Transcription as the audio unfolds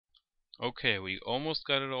Okay, we almost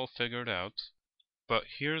got it all figured out, but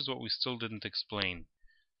here's what we still didn't explain.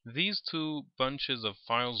 These two bunches of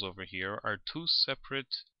files over here are two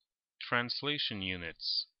separate translation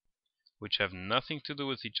units, which have nothing to do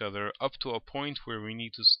with each other up to a point where we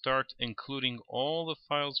need to start including all the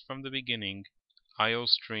files from the beginning,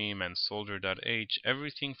 iostream and soldier.h,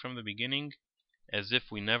 everything from the beginning, as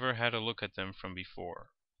if we never had a look at them from before.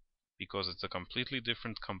 Because it's a completely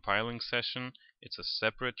different compiling session, it's a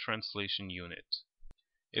separate translation unit.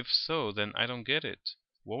 If so, then I don't get it.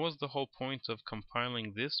 What was the whole point of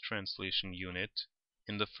compiling this translation unit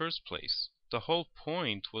in the first place? The whole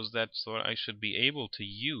point was that so I should be able to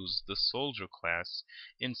use the soldier class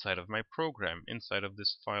inside of my program, inside of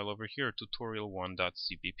this file over here,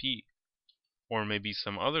 tutorial1.cpp, or maybe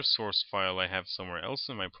some other source file I have somewhere else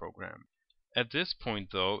in my program. At this point,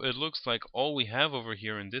 though, it looks like all we have over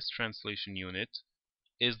here in this translation unit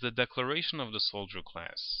is the declaration of the soldier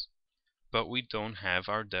class. But we don't have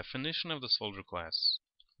our definition of the soldier class.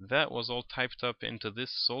 That was all typed up into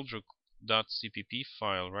this soldier.cpp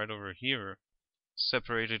file right over here,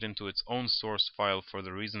 separated into its own source file for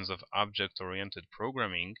the reasons of object-oriented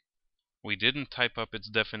programming. We didn't type up its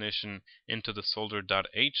definition into the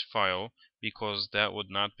soldier.h file because that would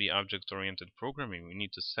not be object-oriented programming. We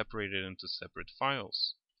need to separate it into separate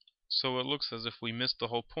files. So it looks as if we missed the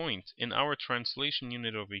whole point. In our translation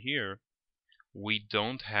unit over here, we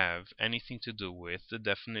don't have anything to do with the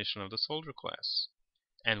definition of the soldier class.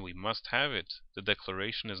 And we must have it. The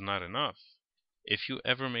declaration is not enough. If you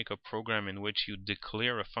ever make a program in which you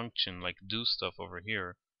declare a function like do stuff over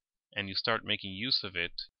here, and you start making use of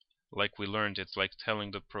it, like we learned, it's like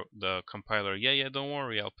telling the compiler, yeah, don't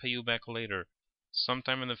worry, I'll pay you back later.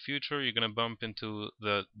 Sometime in the future, you're going to bump into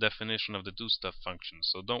the definition of the do stuff function,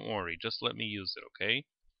 so don't worry, just let me use it, okay?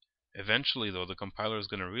 Eventually, though, the compiler is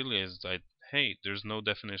going to realize that, hey, there's no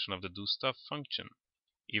definition of the do stuff function.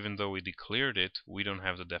 Even though we declared it, we don't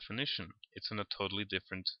have the definition. It's in a totally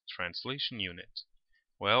different translation unit.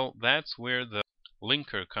 Well, that's where the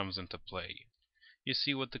linker comes into play. You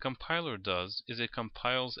see, what the compiler does is it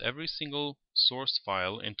compiles every single source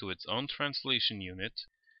file into its own translation unit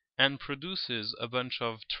and produces a bunch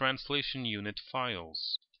of translation unit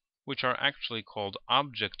files, which are actually called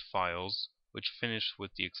object files, which finish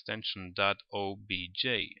with the extension .obj.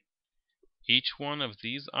 Each one of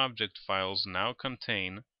these object files now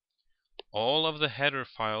contain all of the header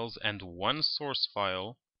files and one source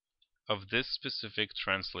file of this specific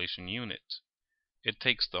translation unit. It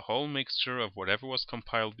takes the whole mixture of whatever was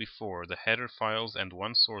compiled before, the header files and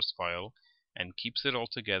one source file, and keeps it all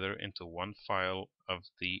together into one file of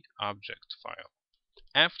the object file.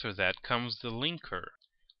 After that comes the linker,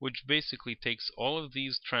 which basically takes all of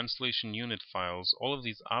these translation unit files, all of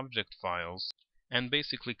these object files, and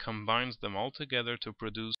basically combines them all together to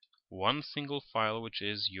produce one single file, which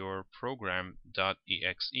is your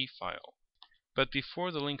program.exe file. But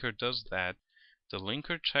before the linker does that, the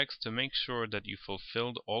linker checks to make sure that you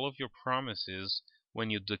fulfilled all of your promises when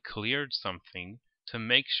you declared something, to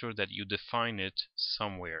make sure that you define it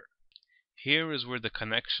somewhere. Here is where the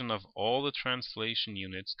connection of all the translation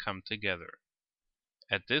units come together.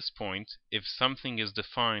 At this point, if something is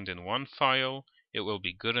defined in one file, it will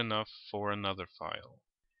be good enough for another file,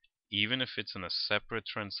 even if it's in a separate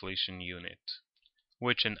translation unit.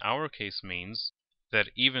 Which in our case means that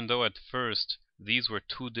even though at first these were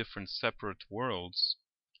two different separate worlds,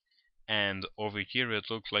 and over here it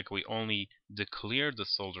looked like we only declared the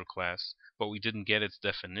soldier class, but we didn't get its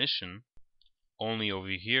definition, only over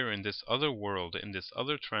here in this other world, in this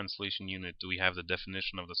other translation unit, do we have the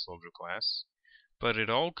definition of the soldier class. But it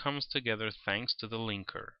all comes together thanks to the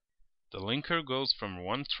linker. The linker goes from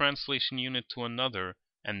one translation unit to another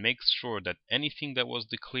and makes sure that anything that was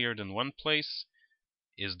declared in one place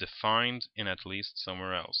is defined in at least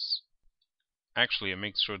somewhere else. Actually, it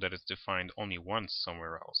makes sure that it's defined only once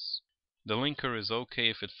somewhere else. The linker is okay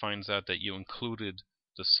if it finds out that you included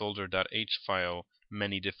the soldier.h file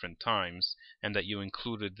many different times, and that you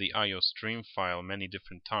included the iostream file many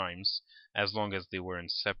different times, as long as they were in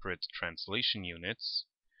separate translation units.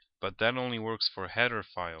 But that only works for header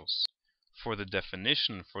files. For the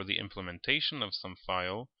definition, for the implementation of some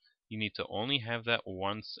file, you need to only have that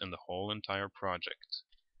once in the whole entire project.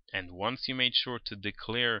 And once you made sure to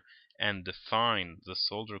declare and define the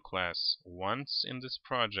soldier class once in this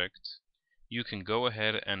project, you can go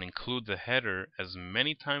ahead and include the header as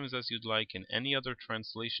many times as you'd like in any other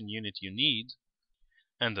translation unit you need,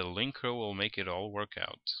 and the linker will make it all work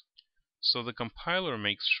out. So the compiler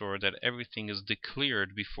makes sure that everything is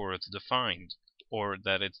declared before it's defined, or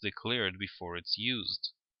that it's declared before it's used,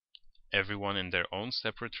 everyone in their own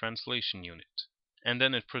separate translation unit. and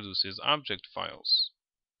then it produces object files.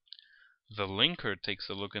 The linker takes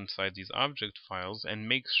a look inside these object files and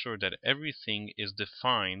makes sure that everything is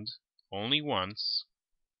defined only once,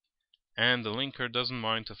 and the linker doesn't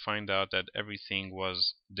mind to find out that everything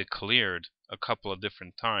was declared a couple of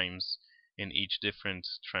different times in each different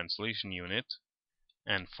translation unit.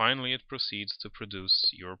 And finally it proceeds to produce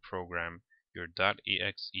your program, your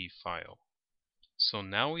 .exe file. So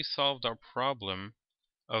now we solved our problem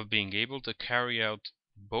of being able to carry out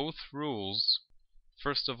both rules.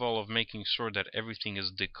 First of all, of making sure that everything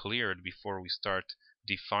is declared before we start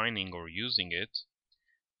defining or using it.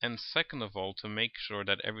 And second of all, to make sure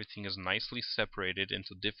that everything is nicely separated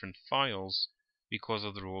into different files because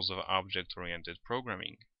of the rules of object-oriented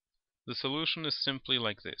programming. The solution is simply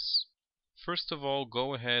like this. First of all,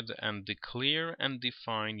 go ahead and declare and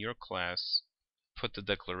define your class. Put the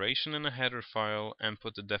declaration in a header file and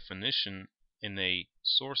put the definition in a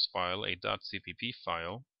source file, a .cpp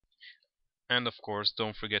file. And of course,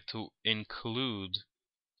 don't forget to include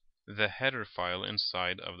the header file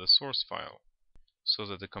inside of the source file, so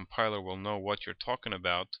that the compiler will know what you're talking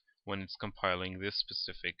about when it's compiling this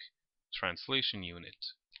specific translation unit.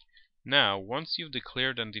 Now, once you've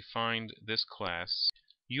declared and defined this class,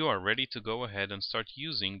 you are ready to go ahead and start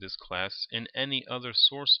using this class in any other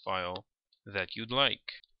source file that you'd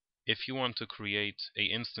like. If you want to create an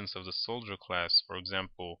instance of the soldier class, for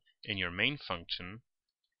example, in your main function,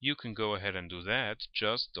 you can go ahead and do that.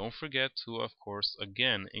 Just don't forget to, of course,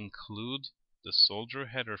 again include the soldier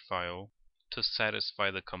header file to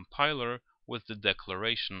satisfy the compiler with the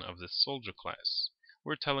declaration of this soldier class.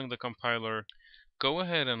 We're telling the compiler, go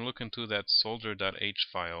ahead and look into that soldier.h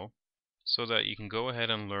file so that you can go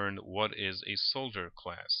ahead and learn what is a soldier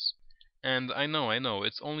class. And I know,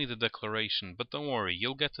 it's only the declaration, but don't worry,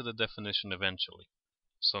 you'll get to the definition eventually.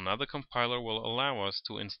 So now the compiler will allow us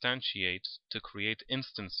to instantiate, to create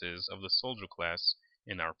instances of the soldier class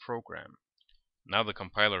in our program. Now the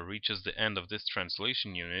compiler reaches the end of this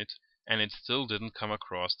translation unit, and it still didn't come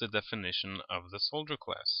across the definition of the soldier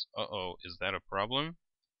class. Uh-oh, is that a problem?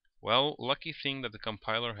 Well, lucky thing that the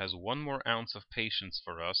compiler has one more ounce of patience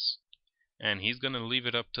for us, and he's going to leave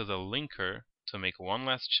it up to the linker to make one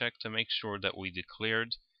last check to make sure that we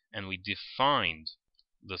declared and we defined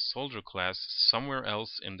the soldier class somewhere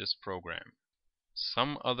else in this program.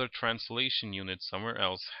 Some other translation unit somewhere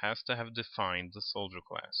else has to have defined the soldier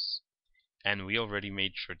class. And we already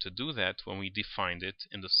made sure to do that when we defined it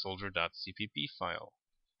in the soldier.cpp file.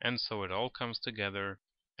 And so it all comes together.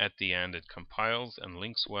 At the end it compiles and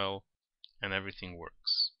links well, and everything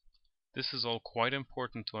works. This is all quite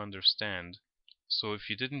important to understand, so if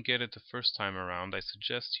you didn't get it the first time around, I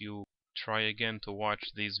suggest you try again to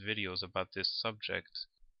watch these videos about this subject.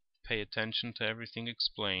 Pay attention to everything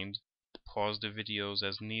explained, pause the videos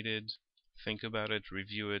as needed, think about it,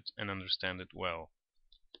 review it, and understand it well.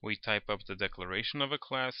 We type up the declaration of a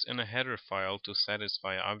class in a header file to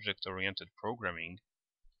satisfy object-oriented programming,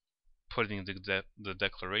 putting the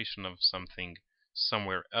declaration of something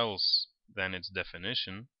somewhere else than its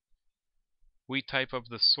definition. We type up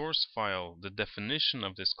the source file, the definition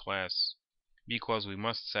of this class, because we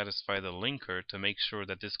must satisfy the linker to make sure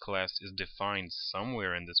that this class is defined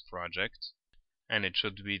somewhere in this project, and it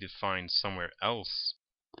should be defined somewhere else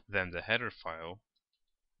than the header file,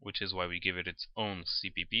 which is why we give it its own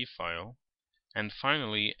CPP file. And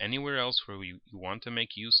finally, anywhere else where you want to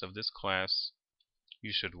make use of this class,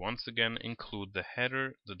 you should once again include the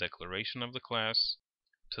header, the declaration of the class,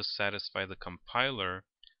 to satisfy the compiler,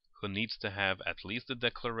 who needs to have at least the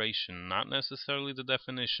declaration, not necessarily the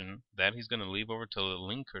definition. That he's going to leave over to the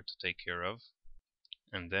linker to take care of,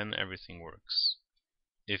 and then everything works.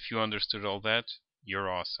 If you understood all that,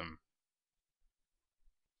 you're awesome.